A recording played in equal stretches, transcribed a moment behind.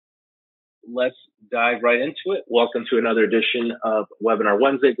let's dive right into it. Welcome to another edition of Webinar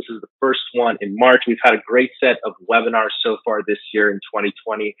Wednesday. This is the first one in March. We've had a great set of webinars so far this year in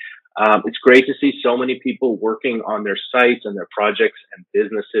 2020. It's great to see so many people working on their sites and their projects and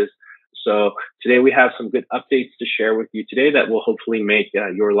businesses. So today we have some good updates to share with you today that will hopefully make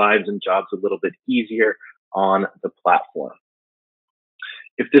your lives and jobs a little bit easier on the platform.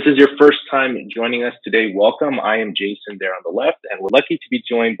 If this is your first time joining us today, welcome. I am Jason there on the left, and we're lucky to be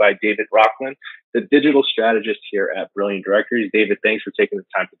joined by David Rockland, the digital strategist here at Brilliant Directories. David, thanks for taking the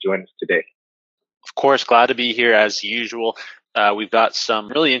time to join us today. Of course, glad to be here as usual. We've got some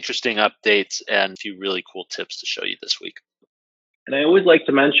really interesting updates and a few really cool tips to show you this week. And I always like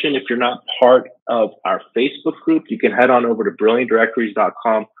to mention, if you're not part of our Facebook group, you can head on over to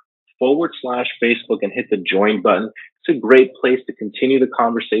brilliantdirectories.com/Facebook and hit the join button. It's a great place to continue the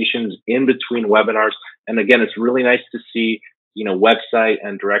conversations in between webinars. And again, it's really nice to see, website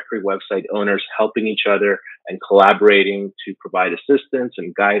and directory website owners helping each other and collaborating to provide assistance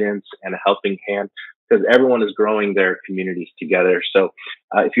and guidance and a helping hand, because everyone is growing their communities together. So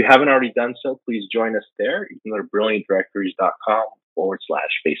if you haven't already done so, please join us there. You can go to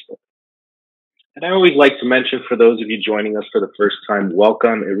brilliantdirectories.com/Facebook. And I always like to mention, for those of you joining us for the first time,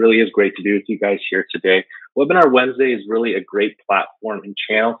 welcome. It really is great to be with you guys here today. Webinar Wednesday is really a great platform and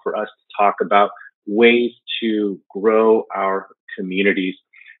channel for us to talk about ways to grow our communities.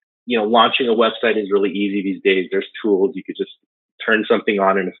 Launching a website is really easy these days. There's tools. You could just turn something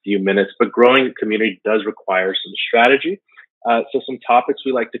on in a few minutes, but growing a community does require some strategy. So some topics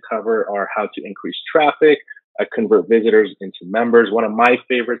we like to cover are how to increase traffic, convert visitors into members. One of my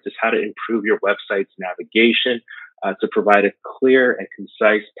favorites is how to improve your website's navigation to provide a clear and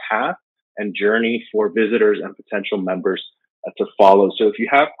concise path and journey for visitors and potential members to follow. So if you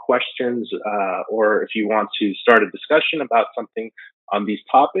have questions or if you want to start a discussion about something on these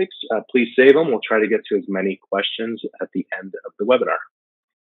topics, please save them. We'll try to get to as many questions at the end of the webinar.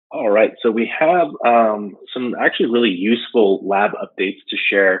 All right, so we have some actually really useful lab updates to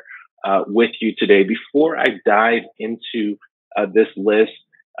share with you today. Before I dive into this list,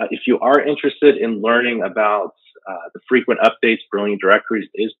 if you are interested in learning about the frequent updates Brilliant Directories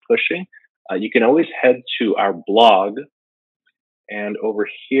is pushing, you can always head to our blog. And over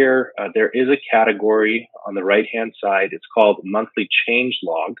here, there is a category on the right-hand side. It's called Monthly Change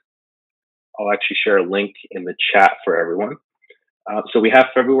Log. I'll actually share a link in the chat for everyone. So we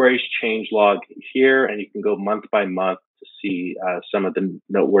have February's change log here, and you can go month by month to see some of the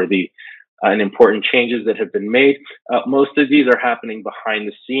noteworthy and important changes that have been made. Most of these are happening behind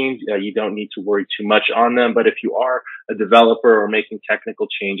the scenes. You don't need to worry too much on them, but if you are a developer or making technical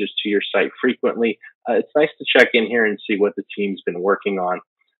changes to your site frequently, it's nice to check in here and see what the team's been working on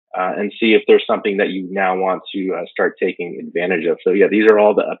and see if there's something that you now want to start taking advantage of. So yeah, these are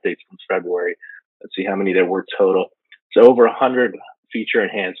all the updates from February. Let's see how many there were total. So over 100 feature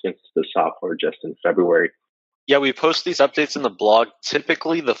enhancements to the software just in February. Yeah, we post these updates in the blog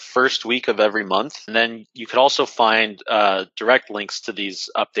typically the first week of every month. And then you can also find direct links to these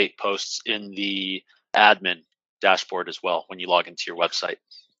update posts in the admin dashboard as well when you log into your website.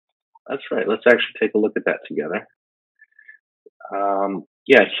 That's right. Let's actually take a look at that together.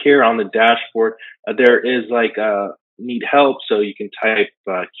 Yeah, here on the dashboard, there is need help. So you can type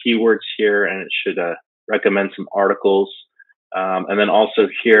keywords here and it should recommend some articles. And then also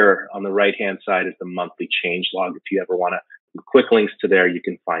here on the right-hand side is the monthly change log. If you ever want to quick links to there, you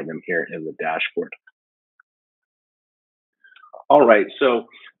can find them here in the dashboard. All right, so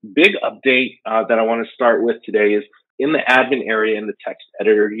big update that I want to start with today is in the admin area in the text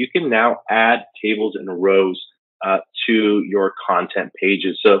editor, you can now add tables and rows to your content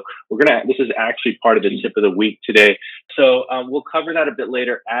pages. So this is actually part of the tip of the week today. So we'll cover that a bit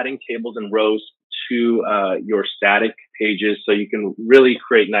later, adding tables and rows to your static pages so you can really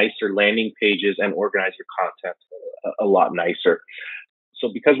create nicer landing pages and organize your content a lot nicer. So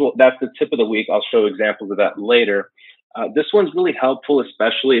because that's the tip of the week, I'll show examples of that later. This one's really helpful,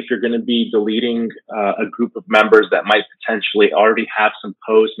 especially if you're going to be deleting a group of members that might potentially already have some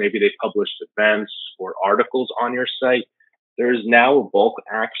posts. Maybe they published events or articles on your site. There's now a bulk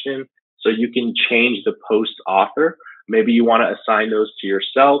action, so you can change the post author. Maybe you want to assign those to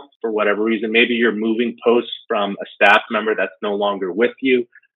yourself for whatever reason. Maybe you're moving posts from a staff member that's no longer with you.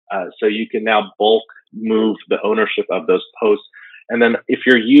 So you can now bulk move the ownership of those posts. And then if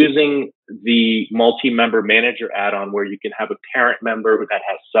you're using the multi-member manager add-on where you can have a parent member that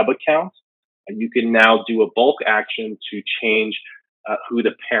has sub-accounts, you can now do a bulk action to change who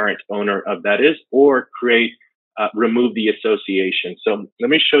the parent owner of that is or remove the association. So let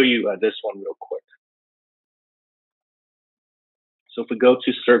me show you this one real quick. So if we go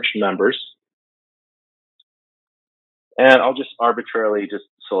to search members, And I'll just arbitrarily just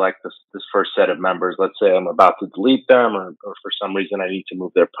select this first set of members. Let's say I'm about to delete them, or for some reason I need to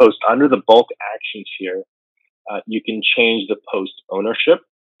move their post. Under the bulk actions here, you can change the post ownership.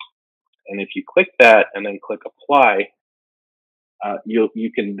 And if you click that and then click apply,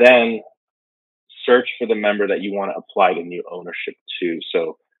 you can then search for the member that you want to apply the new ownership to.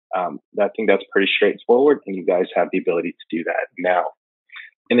 So I think that's pretty straightforward, and you guys have the ability to do that now.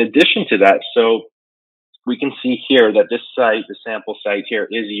 In addition to that, so we can see here that this site, the sample site here,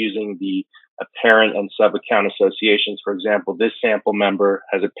 is using the parent and sub account associations. For example, this sample member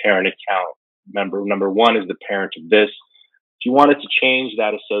has a parent account. Member number one is the parent of this. If you wanted to change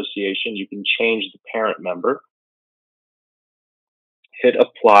that association, you can change the parent member, hit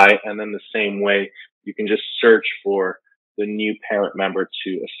apply, and then the same way, you can just search for the new parent member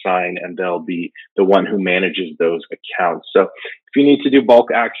to assign, and they'll be the one who manages those accounts. So if you need to do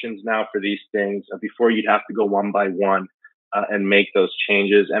bulk actions now for these things, before you'd have to go one by one and make those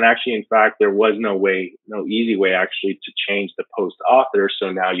changes. And actually, in fact, there was no easy way actually to change the post author.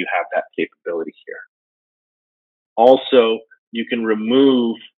 So now you have that capability here. Also, you can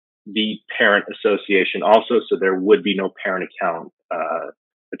remove the parent association also, so there would be no parent account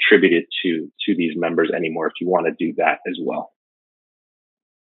attributed to these members anymore if you want to do that as well.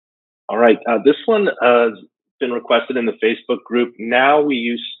 All right, this one has been requested in the Facebook group. Now we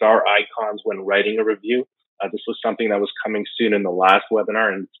use star icons when writing a review. This was something that was coming soon in the last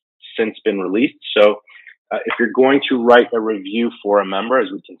webinar and since been released. So if you're going to write a review for a member,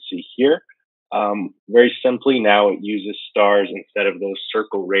 as we can see here, very simply now it uses stars instead of those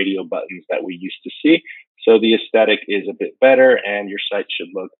circle radio buttons that we used to see. So the aesthetic is a bit better and your site should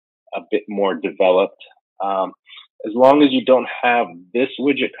look a bit more developed. As long as you don't have this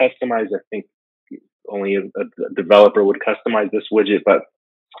widget customized, I think only a developer would customize this widget, but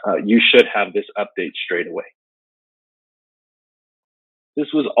you should have this update straight away. This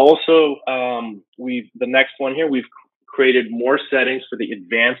was also, the next one here, we've created more settings for the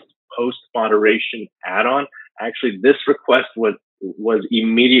advanced post moderation add-on. Actually, this request was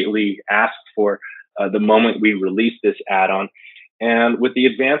immediately asked for the moment we released this add-on. And with the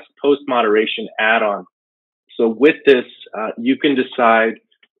advanced post moderation add-on, so with this, you can decide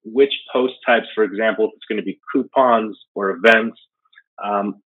which post types, for example, if it's going to be coupons or events,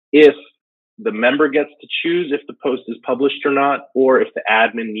 if the member gets to choose if the post is published or not, or if the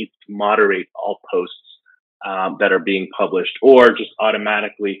admin needs to moderate all posts that are being published, or just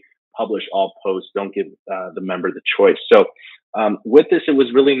automatically publish all posts. Don't give the member the choice. So with this, it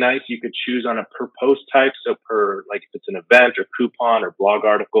was really nice. You could choose on a per post type. So per, like if it's an event or coupon or blog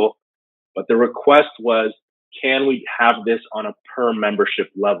article, but the request was, can we have this on a per membership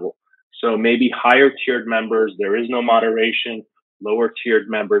level? So maybe higher tiered members, there is no moderation. Lower tiered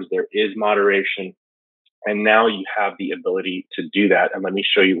members, there is moderation. And now you have the ability to do that. And let me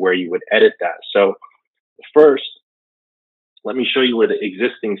show you where you would edit that. So first, let me show you where the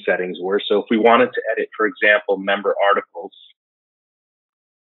existing settings were. So if we wanted to edit, for example, member articles,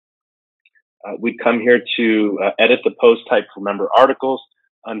 we'd come here to edit the post type for member articles.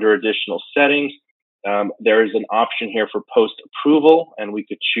 Under additional settings, there is an option here for post approval, and we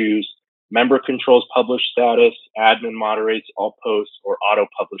could choose member controls publish status, admin moderates all posts, or auto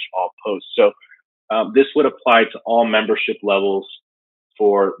publish all posts. So this would apply to all membership levels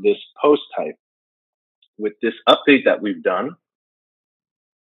for this post type. With this update that we've done,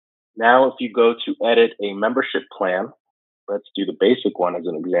 now if you go to edit a membership plan, let's do the basic one as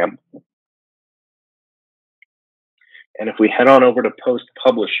an example. And if we head on over to post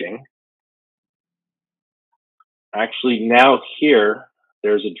publishing, actually now here,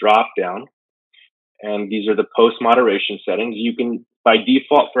 there's a drop down, and these are the post moderation settings. You can, by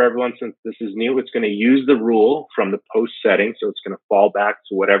default for everyone, since this is new, it's going to use the rule from the post setting. So it's going to fall back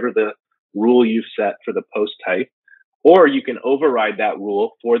to whatever the rule you've set for the post type, or you can override that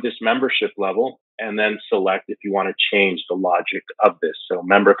rule for this membership level and then select if you want to change the logic of this. So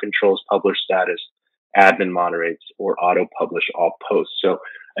member controls publish status, admin moderates, or auto publish all posts. So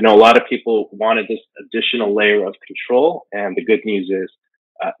I know a lot of people wanted this additional layer of control, and the good news is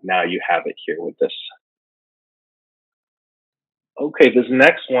now you have it here with this. Okay, this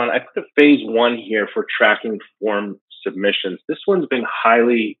next one, I put a phase one here for tracking form submissions. This one's been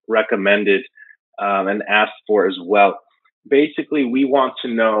highly recommended and asked for as well. Basically, we want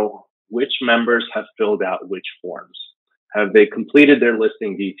to know which members have filled out which forms. Have they completed their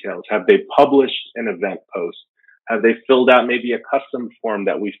listing details? Have they published an event post? Have they filled out maybe a custom form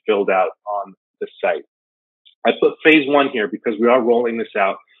that we filled out on the site? I put phase one here because we are rolling this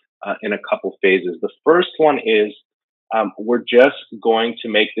out in a couple phases. The first one is we're just going to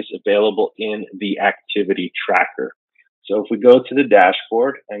make this available in the activity tracker. So if we go to the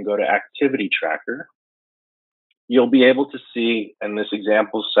dashboard and go to activity tracker, you'll be able to see in this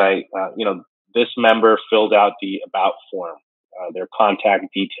example site, this member filled out the about form, their contact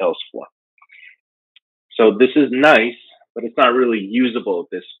details form. So this is nice, but it's not really usable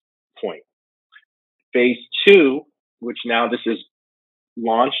at this point. Phase two, which now this is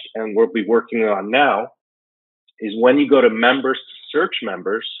launched and we'll be working on now, is when you go to members to search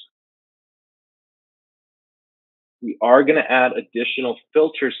members, we are going to add additional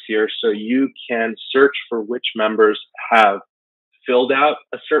filters here so you can search for which members have filled out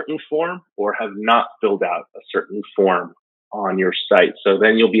a certain form or have not filled out a certain form on your site. So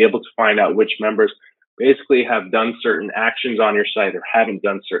then you'll be able to find out which members basically have done certain actions on your site or haven't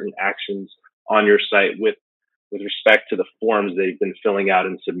done certain actions on your site with respect to the forms they've been filling out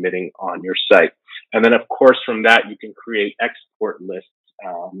and submitting on your site. And then, of course, from that, you can create export lists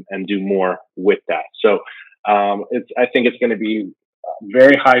and do more with that. So I think it's going to be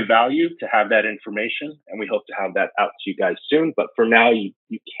very high value to have that information, and we hope to have that out to you guys soon. But for now,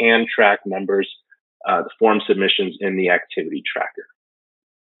 you can track members, the form submissions in the activity tracker.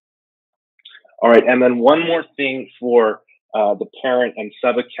 All right, and then one more thing for the parent and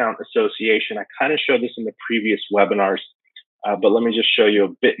sub-account association. I kind of showed this in the previous webinars, but let me just show you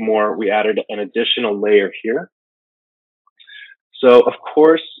a bit more. We added an additional layer here. So, of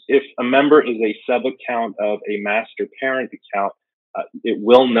course, if a member is a sub-account of a master parent account, it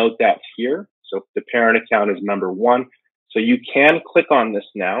will note that here. So if the parent account is member 1. So you can click on this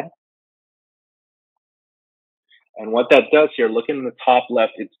now. And what that does here, look in the top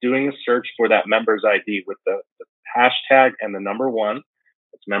left, it's doing a search for that member's ID with the hashtag and the number 1.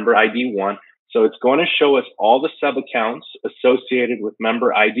 It's member ID 1. So it's going to show us all the sub-accounts associated with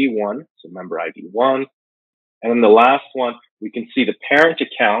member ID 1. So member ID 1. And then the last one, we can see the parent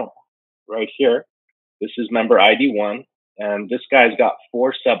account right here. This is member ID 1. And this guy's got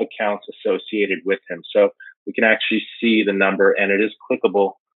 4 sub-accounts associated with him. So we can actually see the number, and it is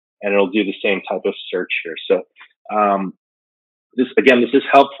clickable, and it'll do the same type of search here. So this is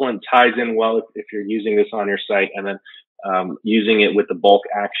helpful and ties in well if you're using this on your site, and then using it with the bulk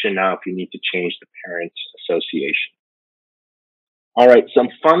action now if you need to change the parent association. All right, some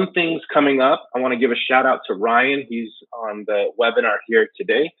fun things coming up. I want to give a shout out to Ryan. He's on the webinar here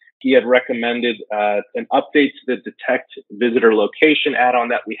today. He had recommended an update to the Detect Visitor Location add-on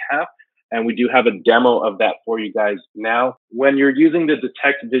that we have, and we do have a demo of that for you guys now. When you're using the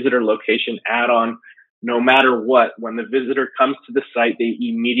Detect Visitor Location add-on, no matter what, when the visitor comes to the site, they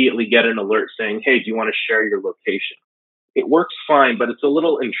immediately get an alert saying, hey, do you want to share your location? It works fine, but it's a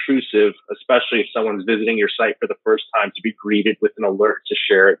little intrusive, especially if someone's visiting your site for the first time, to be greeted with an alert to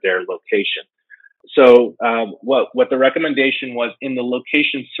share their location. So what the recommendation was in the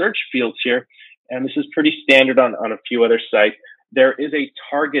location search fields here, and this is pretty standard on a few other sites, there is a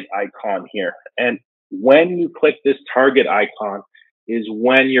target icon here. And when you click this target icon is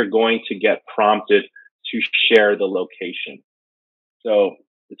when you're going to get prompted to share the location. So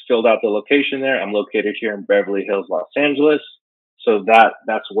it's filled out the location there. I'm located here in Beverly Hills, Los Angeles. So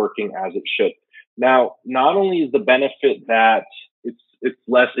that's working as it should. Now, not only is the benefit that it's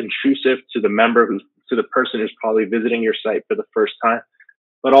less intrusive to the member to the person who's probably visiting your site for the first time,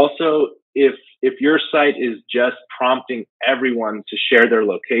 but also if your site is just prompting everyone to share their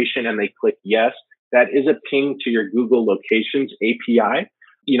location and they click yes, that is a ping to your Google Locations API.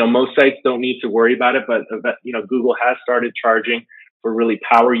 Most sites don't need to worry about it, but Google has started charging for really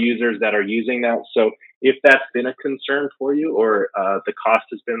power users that are using that. So if that's been a concern for you, or the cost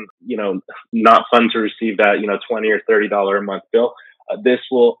has been, not fun to receive that, $20 or $30 a month bill, this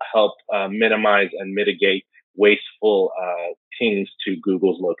will help minimize and mitigate wasteful pings to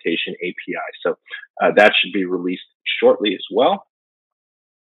Google's location API. So that should be released shortly as well.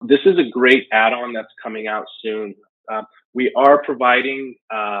 This is a great add-on that's coming out soon. We are providing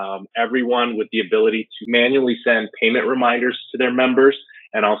everyone with the ability to manually send payment reminders to their members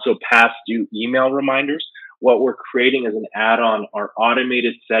and also past due email reminders. What we're creating as an add-on are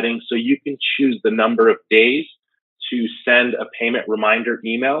automated settings, so you can choose the number of days to send a payment reminder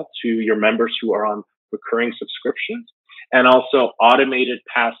email to your members who are on recurring subscriptions, and also automated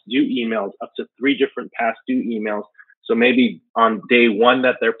past due emails, up to 3 different past due emails. So maybe on day 1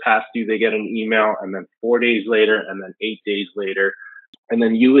 that they're past due, they get an email, and then 4 days later, and then 8 days later. And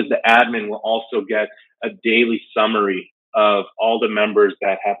then you as the admin will also get a daily summary of all the members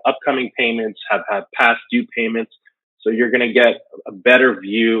that have upcoming payments, have had past due payments. So you're going to get a better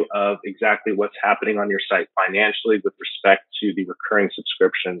view of exactly what's happening on your site financially with respect to the recurring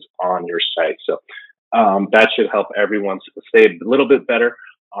subscriptions on your site. So that should help everyone stay a little bit better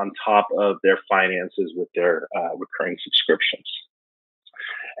on top of their finances with their recurring subscriptions.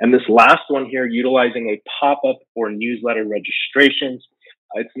 And this last one here, utilizing a pop-up for newsletter registrations.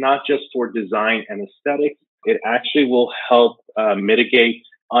 It's not just for design and aesthetics. It actually will help mitigate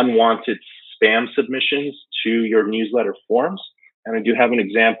unwanted spam submissions to your newsletter forms. And I do have an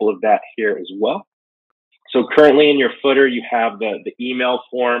example of that here as well. So currently in your footer, you have the email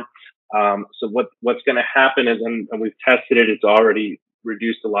form. So what's going to happen is, and we've tested it, it's already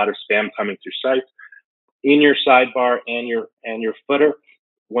reduced a lot of spam coming through sites. In your sidebar and your footer,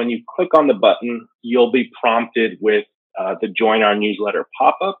 when you click on the button, you'll be prompted with the Join Our Newsletter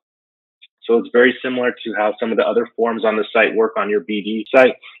pop-up. So it's very similar to how some of the other forms on the site work on your BD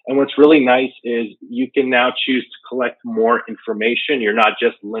site. And what's really nice is you can now choose to collect more information. You're not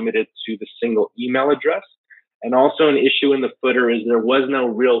just limited to the single email address. And also an issue in the footer is there was no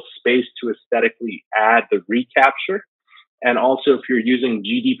real space to aesthetically add the recapture. And also if you're using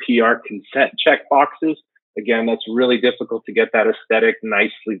GDPR consent checkboxes, again, that's really difficult to get that aesthetic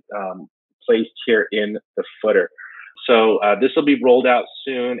nicely placed here in the footer. So this will be rolled out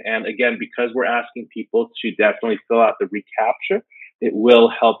soon. And again, because we're asking people to definitely fill out the recapture, it will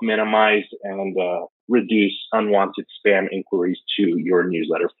help minimize and reduce unwanted spam inquiries to your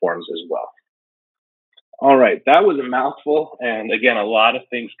newsletter forms as well. All right, that was a mouthful. And again, a lot of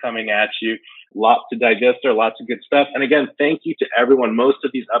things coming at you, lots to digest there, lots of good stuff. And again, thank you to everyone. Most of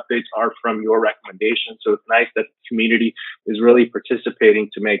these updates are from your recommendations. So it's nice that the community is really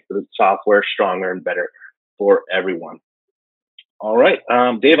participating to make the software stronger and better for everyone. All right,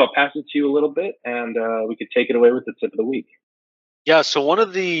 Dave, I'll pass it to you a little bit and we could take it away with the tip of the week. Yeah, so one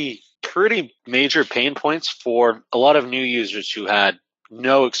of the pretty major pain points for a lot of new users who had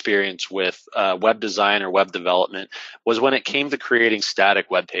no experience with web design or web development was when it came to creating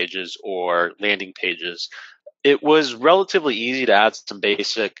static web pages or landing pages. It was relatively easy to add some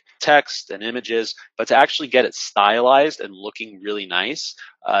basic text and images, but to actually get it stylized and looking really nice,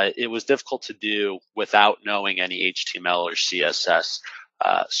 it was difficult to do without knowing any HTML or CSS.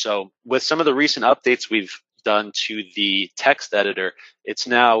 So with some of the recent updates we've done to the text editor, it's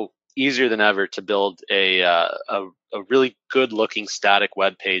now easier than ever to build a really good looking static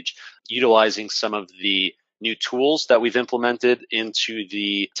web page utilizing some of the new tools that we've implemented into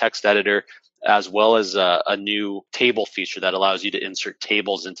the text editor, as well as a new table feature that allows you to insert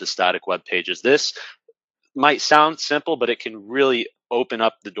tables into static web pages. This might sound simple, but it can really open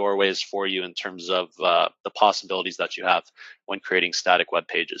up the doorways for you in terms of the possibilities that you have when creating static web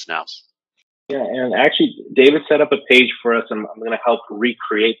pages now. Yeah, and actually, David set up a page for us, and I'm going to help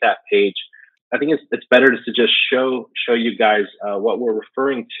recreate that page. I think it's better to just show you guys what we're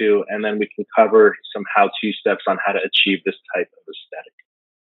referring to, and then we can cover some how-to steps on how to achieve this type of aesthetic.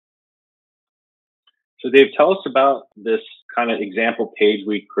 So Dave, tell us about this kind of example page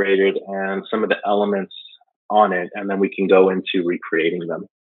we created and some of the elements on it, and then we can go into recreating them.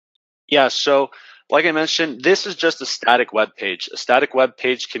 Yeah, so like I mentioned, this is just a static web page. A static web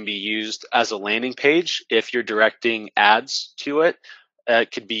page can be used as a landing page if you're directing ads to it.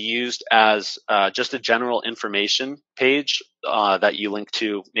 It could be used as just a general information page that you link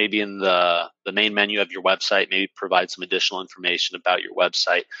to maybe in the main menu of your website, maybe provide some additional information about your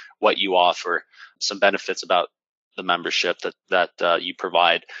website, what you offer, some benefits about the membership that you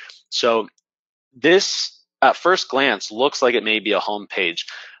provide. So this, at first glance, looks like it may be a home page.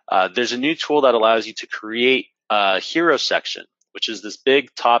 There's a new tool that allows you to create a hero section, which is this big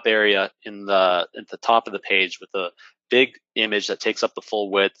top area at the top of the page with a big image that takes up the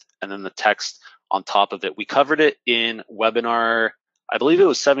full width and then the text on top of it. We covered it in webinar, I believe it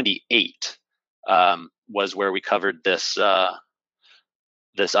was 78, was where we covered this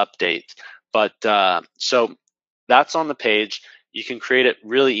this update. But so that's on the page. You can create it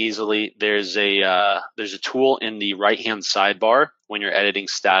really easily. There's a tool in the right-hand sidebar when you're editing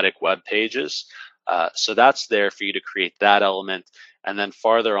static web pages. So that's there for you to create that element. And then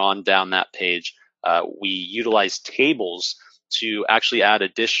farther on down that page, we utilize tables to actually add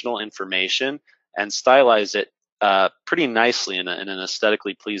additional information and stylize it pretty nicely in an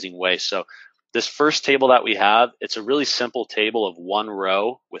aesthetically pleasing way. So this first table that we have, it's a really simple table of one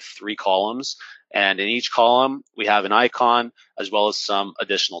row with 3 columns. And in each column, we have an icon as well as some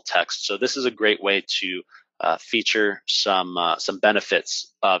additional text. So this is a great way to feature some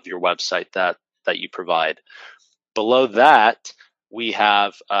benefits of your website that you provide. Below that, we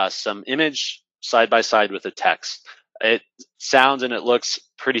have some image side by side with the text. It sounds and it looks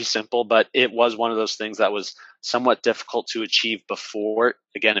pretty simple, but it was one of those things that was somewhat difficult to achieve before,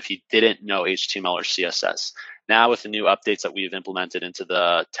 again, if you didn't know HTML or CSS. Now with the new updates that we've implemented into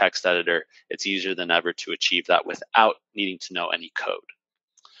the text editor, it's easier than ever to achieve that without needing to know any code.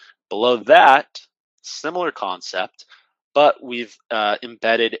 Below that, similar concept, but we've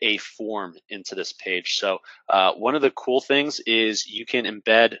embedded a form into this page. So one of the cool things is you can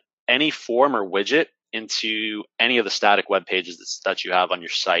embed any form or widget into any of the static web pages that you have on your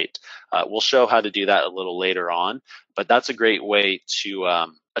site. We'll show how to do that a little later on, but that's a great way to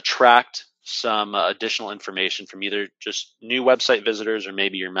attract some additional information from either just new website visitors or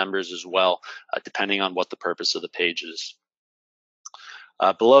maybe your members as well, depending on what the purpose of the page is.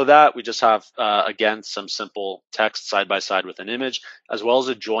 Below that, we just have, again, some simple text side by side with an image, as well as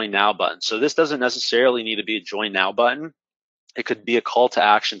a join now button. So this doesn't necessarily need to be a join now button. It could be a call to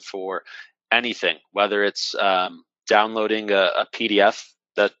action for anything, whether it's downloading a PDF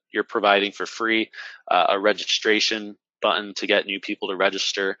that you're providing for free, a registration button to get new people to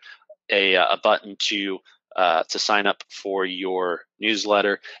register, a button to sign up for your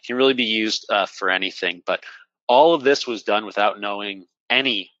newsletter. It can really be used for anything, but all of this was done without knowing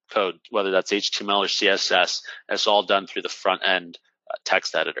any code, whether that's HTML or CSS. It's all done through the front end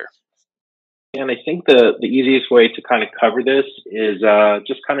text editor. And I think the easiest way to kind of cover this is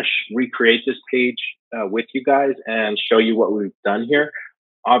just kind of recreate this page with you guys and show you what we've done here.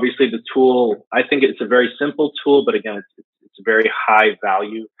 Obviously, the tool, I think it's a very simple tool, but again, it's a very high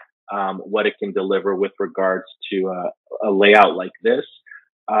value, what it can deliver with regards to a layout like this.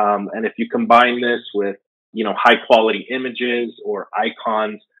 And if you combine this with, high quality images or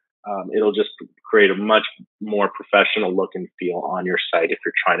icons, it'll just create a much more professional look and feel on your site if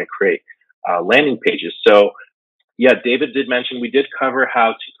you're trying to create landing pages. So yeah, David did mention we did cover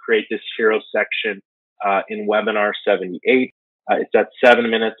how to create this hero section in webinar 78. It's at 7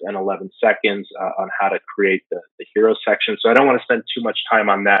 minutes and 11 seconds on how to create the hero section. So I don't want to spend too much time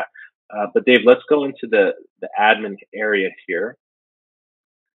on that. But Dave, let's go into the admin area here.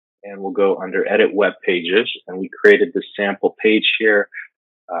 And we'll go under edit web pages. And we created this sample page here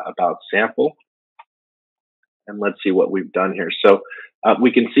about sample. And let's see what we've done here. So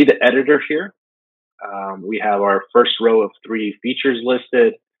we can see the editor here. We have our first row of 3 features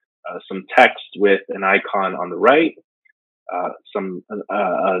listed, some text with an icon on the right, some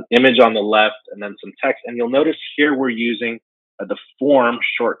image on the left, and then some text. And you'll notice here we're using the form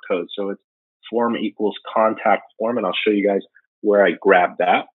shortcode. So it's form equals contact form, and I'll show you guys where I grabbed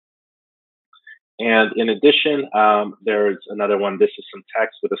that. And in addition, there's another one. This is some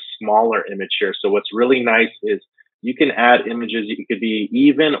text with a smaller image here. So what's really nice is you can add images. It could be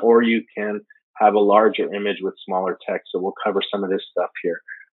even, or you can have a larger image with smaller text. So we'll cover some of this stuff here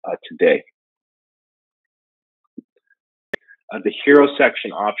today. The hero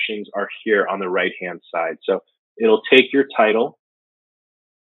section options are here on the right-hand side. So it'll take your title,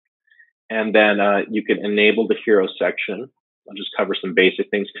 and then you can enable the hero section. I'll just cover some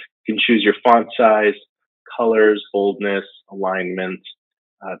basic things. You can choose your font size, colors, boldness, alignment,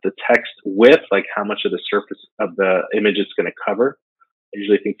 the text width, like how much of the surface of the image it's going to cover. I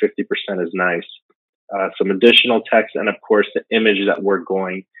usually think 50% is nice. Some additional text, and of course the image that we're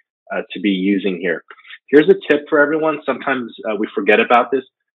going to be using here. Here's a tip for everyone. Sometimes we forget about this.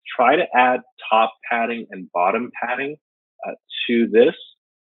 Try to add top padding and bottom padding to this.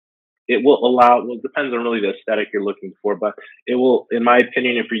 It will allow, well, it depends on really the aesthetic you're looking for, but it will, in my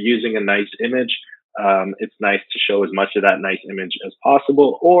opinion, if you're using a nice image, it's nice to show as much of that nice image as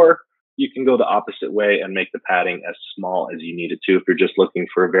possible, or you can go the opposite way and make the padding as small as you need it to if you're just looking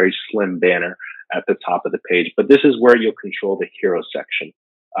for a very slim banner at the top of the page. But this is where you'll control the hero section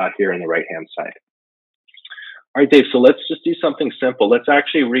here on the right-hand side. All right, Dave, so let's just do something simple. Let's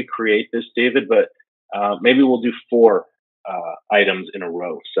actually recreate this, David, but maybe we'll do 4 items in a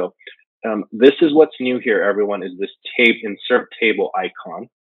row. So this is what's new here, everyone, is this insert table icon.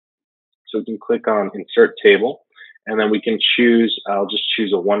 So we can click on insert table, and then we can choose, I'll just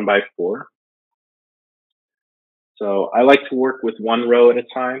choose a 1x4. So I like to work with 1 row at a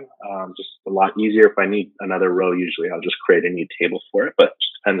time, just a lot easier. If I need another row, usually I'll just create a new table for it, but it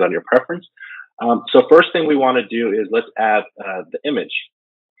just depends on your preference. So first thing we want to do is let's add the image.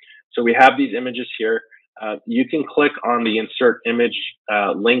 So we have these images here. You can click on the insert image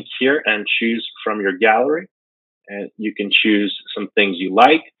link here and choose from your gallery, and you can choose some things you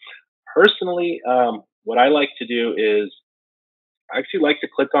like. Personally, what I like to do is I actually like to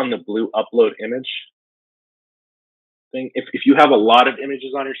click on the blue upload image thing. If you have a lot of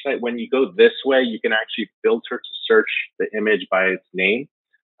images on your site, when you go this way, you can actually filter to search the image by its name.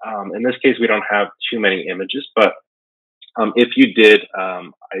 In this case, we don't have too many images, but if you did,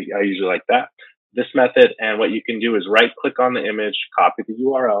 I usually like that. This method, and what you can do is right click on the image, copy the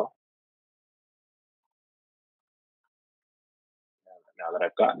URL. Now that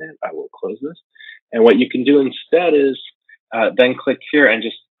I've gotten it, I will close this. And what you can do instead is then click here and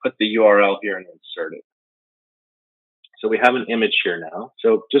just put the URL here and insert it. So we have an image here now.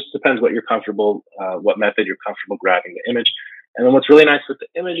 So just depends what you're comfortable, what method you're comfortable grabbing the image. And then what's really nice with the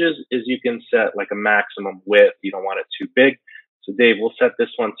images is you can set like a maximum width. You don't want it too big. So Dave, we'll set this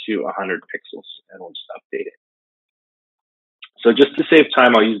one to 100 pixels and we'll just update it. So just to save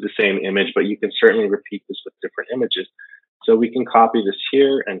time, I'll use the same image, but you can certainly repeat this with different images. So we can copy this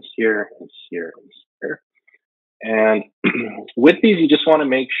here and here and here and here. And with these, you just want to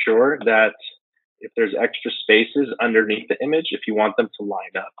make sure that if there's extra spaces underneath the image, if you want them to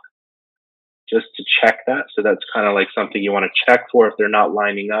line up, just to check that. So that's kind of like something you want to check for if they're not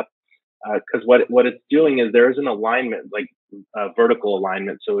lining up. Because what it's doing is there is an alignment, like vertical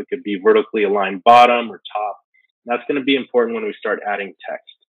alignment. So it could be vertically aligned bottom or top. That's going to be important when we start adding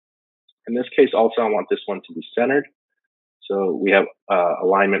text. In this case, also, I want this one to be centered. So we have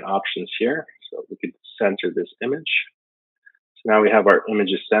alignment options here. So we could center this image. So now we have our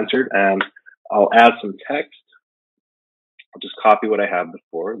images centered, and I'll add some text. I'll just copy what I had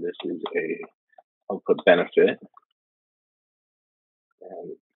before. This is I'll put benefit.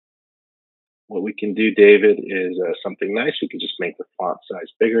 And what we can do, David, is something nice. We can just make the font size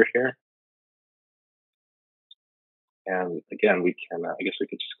bigger here. And again, we can, I guess we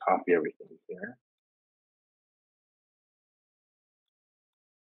could just copy everything here.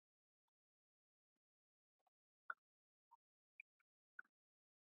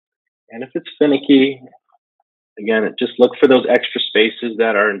 And if it's finicky, again, just look for those extra spaces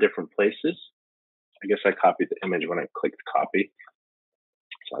that are in different places. I guess I copied the image when I clicked copy.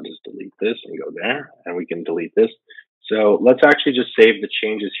 So I'll just delete this and go there, and we can delete this. So let's actually just save the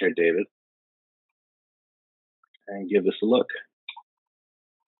changes here, David, and give this a look.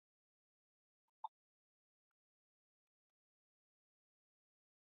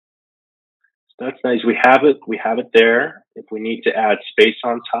 So that's nice. We have it there. If we need to add space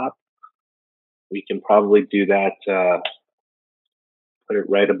on top, we can probably do that, put it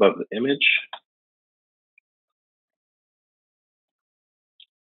right above the image.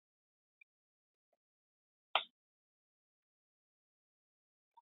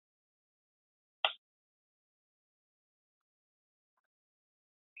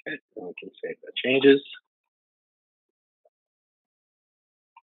 Okay, and we can save the changes.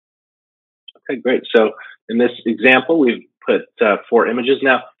 Okay, great. So in this example, we've put 4 images.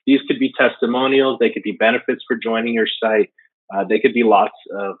 Now, these could be testimonials. They could be benefits for joining your site. They could be lots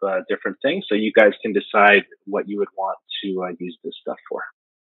of different things. So you guys can decide what you would want to use this stuff for.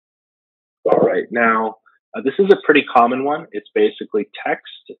 All right. Now, this is a pretty common one. It's basically text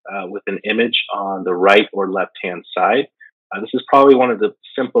with an image on the right or left-hand side. This is probably one of the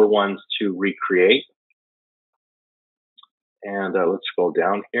simpler ones to recreate. And let's scroll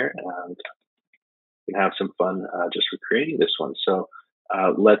down here and we can have some fun just recreating this one. So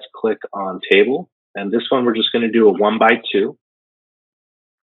let's click on table. And this one, we're just going to do a 1x2.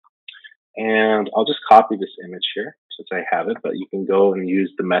 And I'll just copy this image here since I have it, but you can go and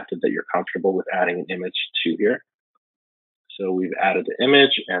use the method that you're comfortable with adding an image to here. So we've added the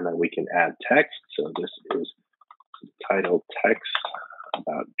image and then we can add text. So this is titled text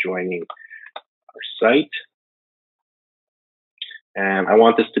about joining our site. And I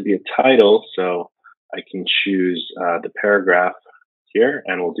want this to be a title, so I can choose the paragraph here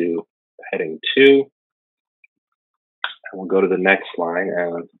and we'll do heading 2. And we'll go to the next line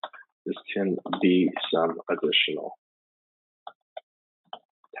and this can be some additional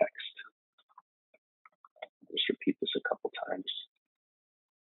text. Just repeat this a couple times.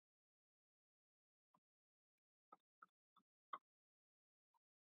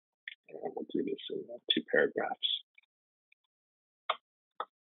 And we'll do this in 2 paragraphs.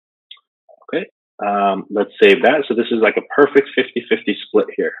 Okay, let's save that. So this is like a perfect 50-50 split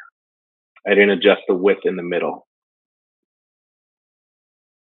here. I didn't adjust the width in the middle.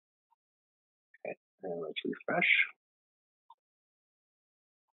 Okay, and let's refresh.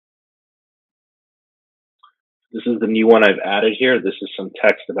 This is the new one I've added here. This is some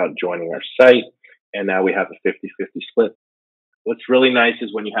text about joining our site. And now we have a 50-50 split. What's really nice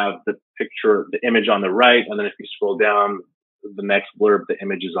is when you have the picture, the image on the right, and then if you scroll down, the next blurb, the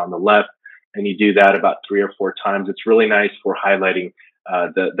image is on the left, and you do that about 3 or 4 times. It's really nice for highlighting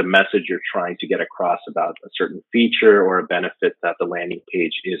the message you're trying to get across about a certain feature or a benefit that the landing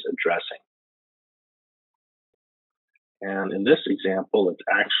page is addressing. And in this example, let's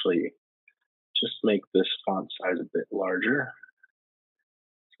actually just make this font size a bit larger.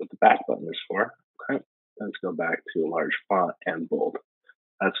 That's what the back button is for. Okay, let's go back to a large font and bold.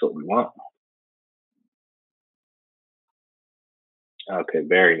 That's what we want. Okay,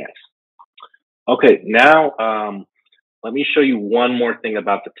 very nice. Okay, now let me show you one more thing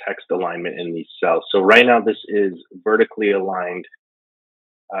about the text alignment in these cells. So right now this is vertically aligned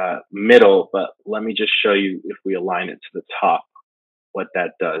middle, but let me just show you if we align it to the top, what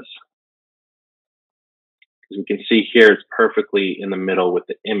that does. As we can see here, it's perfectly in the middle with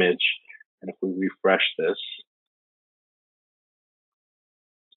the image. And if we refresh this,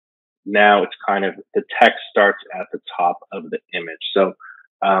 now it's kind of, the text starts at the top of the image. So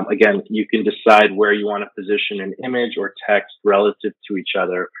again, you can decide where you want to position an image or text relative to each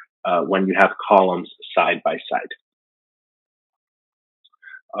other when you have columns side by side.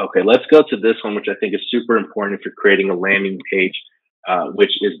 Okay, let's go to this one, which I think is super important if you're creating a landing page,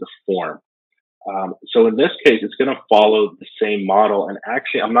 which is the form. So in this case, it's going to follow the same model. And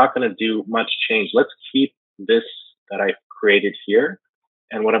actually, I'm not going to do much change. Let's keep this that I created here.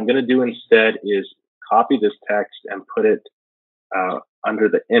 And what I'm going to do instead is copy this text and put it under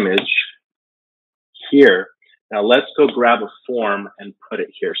the image here. Now let's go grab a form and put it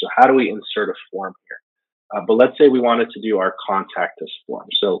here. So how do we insert a form here? But let's say we wanted to do our contact us form.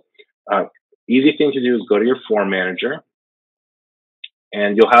 So easy thing to do is go to your form manager,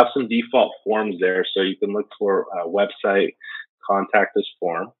 and you'll have some default forms there. So you can look for website contact us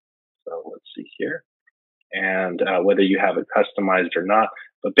form. So let's see here, and whether you have it customized or not.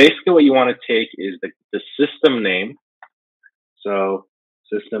 But basically what you want to take is the system name. So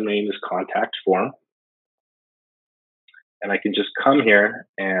system name is contact form. And I can just come here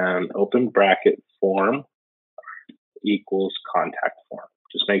and open bracket form equals contact form.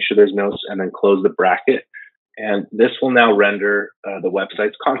 Just make sure there's no, and then close the bracket. And this will now render the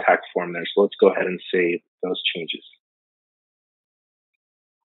website's contact form there. So let's go ahead and save those changes.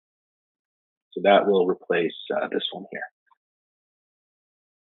 So that will replace this one here.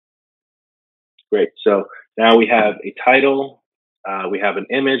 Great. So now we have a title, we have an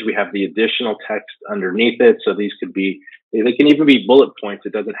image, we have the additional text underneath it. So these could be, they can even be bullet points.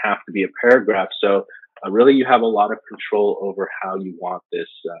 It doesn't have to be a paragraph. So really, you have a lot of control over how you want this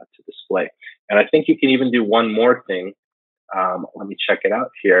to display. And I think you can even do one more thing. Let me check it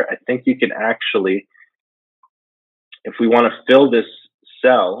out here. I think you can actually, if we want to fill this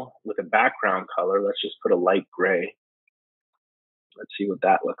cell with a background color, let's just put a light gray. Let's see what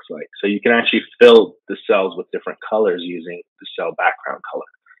that looks like. So you can actually fill the cells with different colors using the cell background color.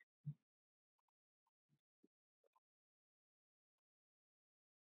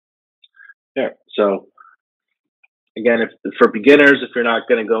 There. So again, for beginners, if you're not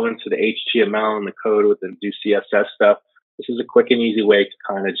going to go into the HTML and the code and do CSS stuff, this is a quick and easy way to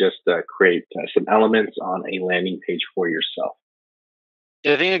kind of just create some elements on a landing page for yourself.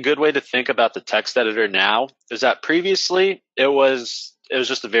 I think a good way to think about the text editor now is that previously it was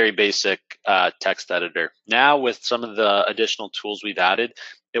just a very basic text editor. Now with some of the additional tools we've added,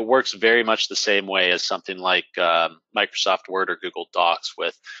 it works very much the same way as something like Microsoft Word or Google Docs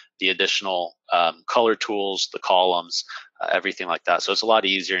with the additional color tools, the columns, everything like that. So it's a lot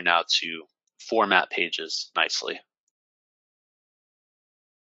easier now to format pages nicely.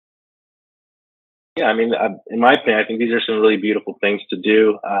 Yeah, I mean, in my opinion, I think these are some really beautiful things to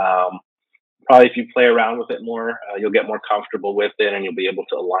do. Probably if you play around with it more, you'll get more comfortable with it and you'll be able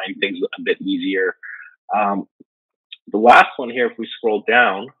to align things a bit easier. The last one here, if we scroll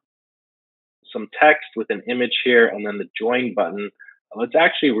down, some text with an image here and then the join button. Let's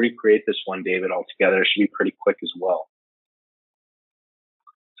actually recreate this one, David, altogether. It should be pretty quick as well.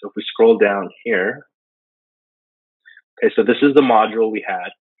 So if we scroll down here, okay, so this is the module we had.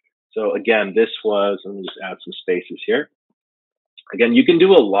 So again, this was, let me just add some spaces here. Again, you can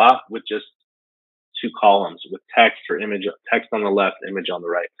do a lot with just two columns with text or image, text on the left, image on the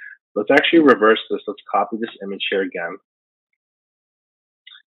right. Let's actually reverse this. Let's copy this image here again.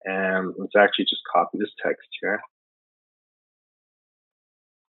 And let's actually just copy this text here.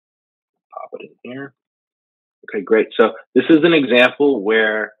 Pop it in here. Okay, great. So this is an example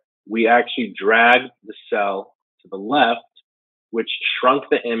where we actually dragged the cell to the left, which shrunk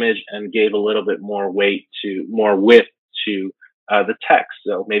the image and gave a little bit more weight to, more width to the text.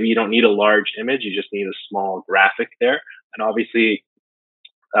 So maybe you don't need a large image, you just need a small graphic there. And obviously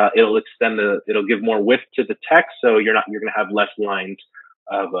it'll extend it'll give more width to the text. So you're going to have less lines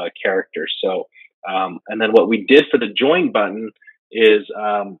of characters. So, and then what we did for the join button is,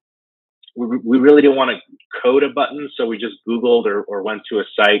 we really didn't want to code a button. So we just Googled or went to a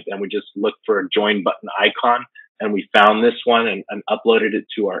site and we just looked for a join button icon. And we found this one and uploaded it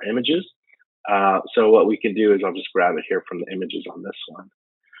to our images. So what we can do is I'll just grab it here from the images on this one.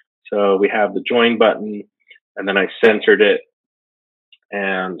 So we have the join button and then I centered it.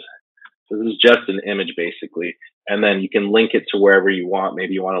 And so this is just an image basically. And then you can link it to wherever you want.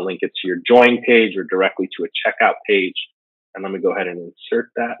 Maybe you want to link it to your join page or directly to a checkout page. And let me go ahead and insert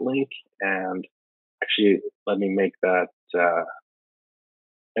that link. And actually, let me make that,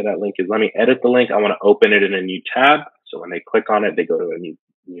 that link is, let me edit the link. I want to open it in a new tab. So when they click on it, they go to a new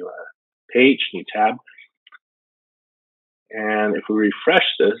page, new tab. And if we refresh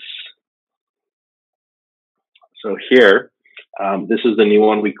this, so here, this is the new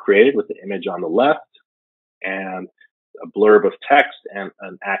one we created with the image on the left and a blurb of text and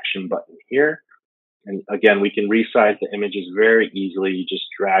an action button here. And again, we can resize the images very easily. You just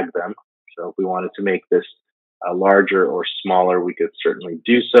drag them. So if we wanted to make this larger or smaller, we could certainly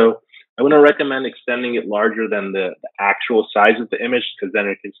do so. I want to recommend extending it larger than the actual size of the image, because then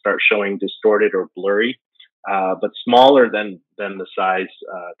it can start showing distorted or blurry. But smaller than the size,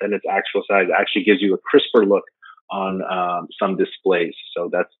 than its actual size, actually gives you a crisper look on some displays. So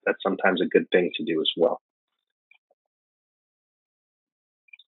that's sometimes a good thing to do as well.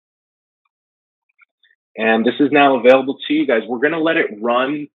 And this is now available to you guys. We're going to let it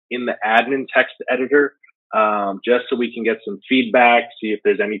run in the admin text editor, just so we can get some feedback, see if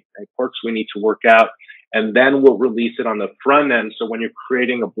there's any quirks we need to work out. And then we'll release it on the front end. So when you're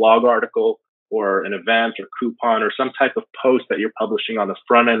creating a blog article or an event or coupon or some type of post that you're publishing on the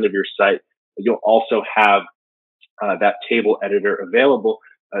front end of your site, you'll also have that table editor available,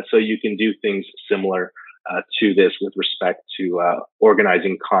 so you can do things similar to this with respect to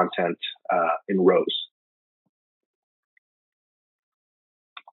organizing content in rows.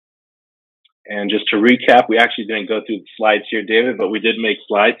 And just to recap, we actually didn't go through the slides here, David, but we did make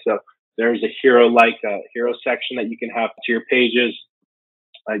slides. So there's a hero section that you can have to your pages.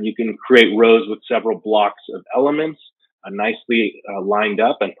 You can create rows with several blocks of elements, nicely lined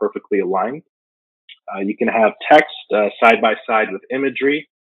up and perfectly aligned. You can have text side by side with imagery.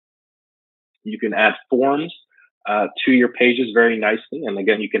 You can add forms to your pages very nicely. And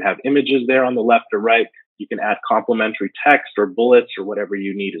again, you can have images there on the left or right. You can add complementary text or bullets or whatever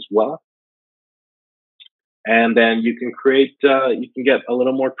you need as well. And then you can create, you can get a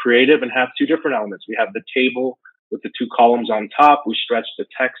little more creative and have two different elements. We have the table with the two columns on top. We stretched the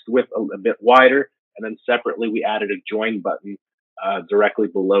text width a bit wider. And then separately, we added a join button directly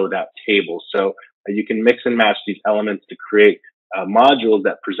below that table. So you can mix and match these elements to create modules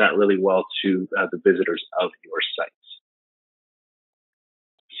that present really well to the visitors of your sites.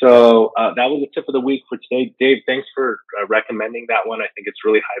 So that was the tip of the week for today. Dave, thanks for recommending that one. I think it's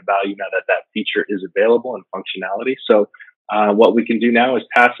really high value now that that feature is available and functionality. So what we can do now is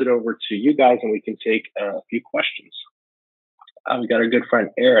pass it over to you guys and we can take a few questions. We got our good friend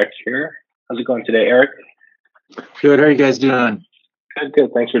Eric here. How's it going today, Eric? Good. How are you guys doing? Good,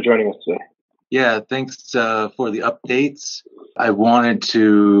 good. Thanks for joining us today. Yeah, thanks for the updates. I wanted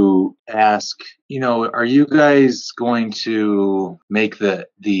to ask, are you guys going to make the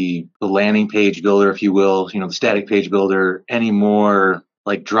landing page builder, if you will, the static page builder, any more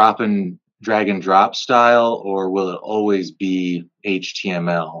like drag and drop style, or will it always be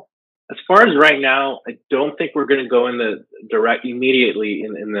HTML? As far as right now, I don't think we're going to go in the immediately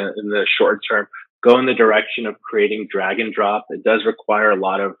in the short term, go in the direction of creating drag and drop. It does require a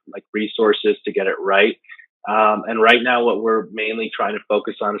lot of resources to get it right. And right now, what we're mainly trying to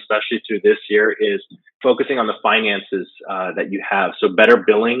focus on, especially through this year, is focusing on the finances that you have. So better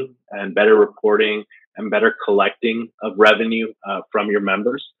billing and better reporting and better collecting of revenue from your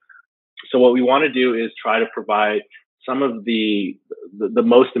members. So what we want to do is try to provide some of the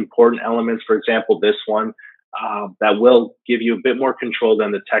most important elements. For example, this one that will give you a bit more control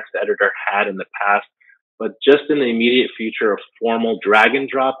than the text editor had in the past. But just in the immediate future, a formal drag and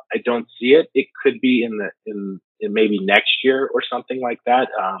drop, I don't see it. It could be in maybe next year or something like that.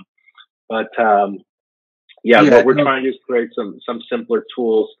 What we're trying to do is create some simpler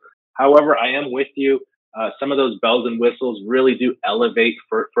tools. However, I am with you. Some of those bells and whistles really do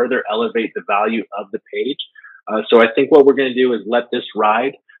further elevate the value of the page. So I think what we're going to do is let this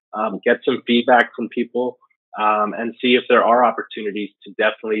ride, get some feedback from people, and see if there are opportunities to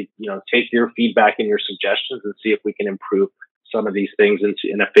definitely, take your feedback and your suggestions and see if we can improve some of these things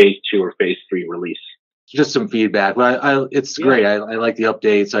in a phase 2 or phase 3 release. Just some feedback. Well, it's great. I like the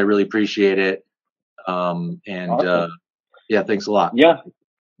updates. I really appreciate it. Awesome. Thanks a lot.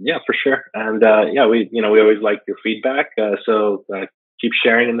 Yeah, for sure. And we always like your feedback. So keep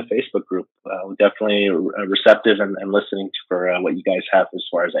sharing in the Facebook group. We're definitely receptive and listening for what you guys have as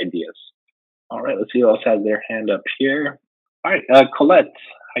far as ideas. All right, let's see who else has their hand up here. All right, Colette.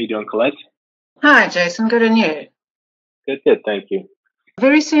 How you doing, Colette? Hi, Jason. Good, and you? Good. Thank you.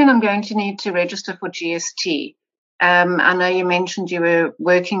 Very soon I'm going to need to register for GST. I know you mentioned you were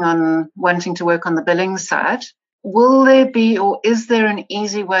wanting to work on the billing side. Will there be, or is there an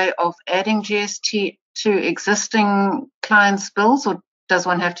easy way of adding GST to existing clients' bills, or does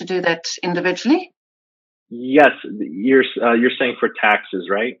one have to do that individually? Yes, you're saying for taxes,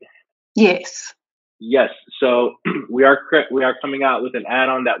 right? Yes. Yes. So we are coming out with an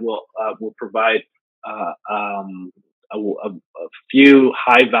add-on that will provide a few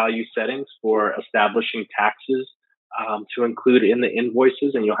high-value settings for establishing taxes to include in the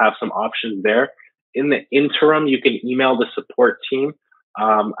invoices, and you'll have some options there. In the interim, you can email the support team.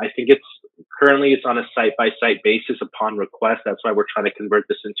 I think currently it's on a site-by-site basis upon request. That's why we're trying to convert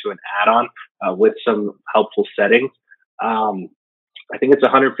this into an add-on with some helpful settings. I think it's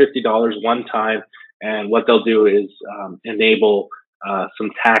 $150 one time. And what they'll do is enable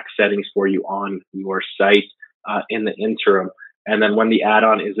some tax settings for you on your site in the interim. And then when the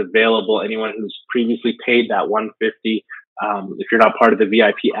add-on is available, anyone who's previously paid that $150, if you're not part of the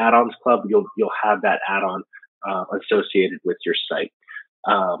VIP add-ons club, you'll have that add-on associated with your site.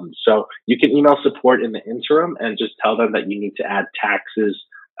 So you can email support in the interim and just tell them that you need to add taxes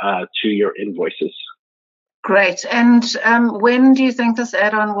to your invoices. Great. And when do you think this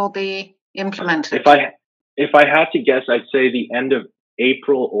add-on will be implemented? If I had to guess, I'd say the end of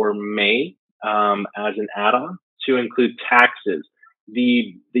April or May as an add-on to include taxes.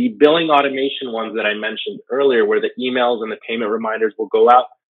 The billing automation ones that I mentioned earlier, where the emails and the payment reminders will go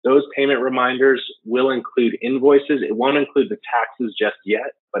out, those payment reminders will include invoices. It won't include the taxes just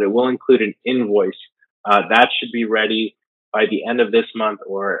yet, but it will include an invoice. That should be ready by the end of this month,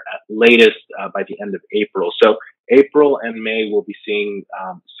 or at latest by the end of April. So April and May, we'll be seeing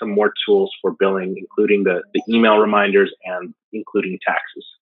some more tools for billing, including the email reminders and including taxes.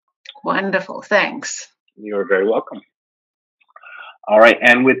 Wonderful. Thanks. You're very welcome. All right.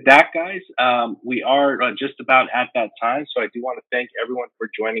 And with that, guys, we are just about at that time. So I do want to thank everyone for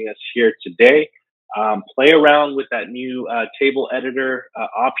joining us here today. Play around with that new table editor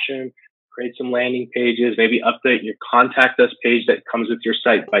option. Create some landing pages, maybe update your contact us page that comes with your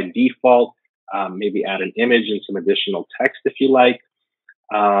site by default, maybe add an image and some additional text if you like.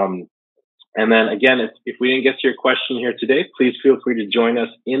 And then again, if we didn't get to your question here today, please feel free to join us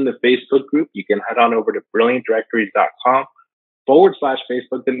in the Facebook group. You can head on over to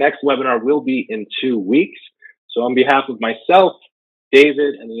brilliantdirectories.com/Facebook. The next webinar will be in 2 weeks. So on behalf of myself,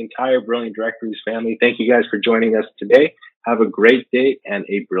 David, and the entire Brilliant Directories family, thank you guys for joining us today. Have a great day and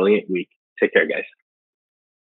a brilliant week. Take care, guys.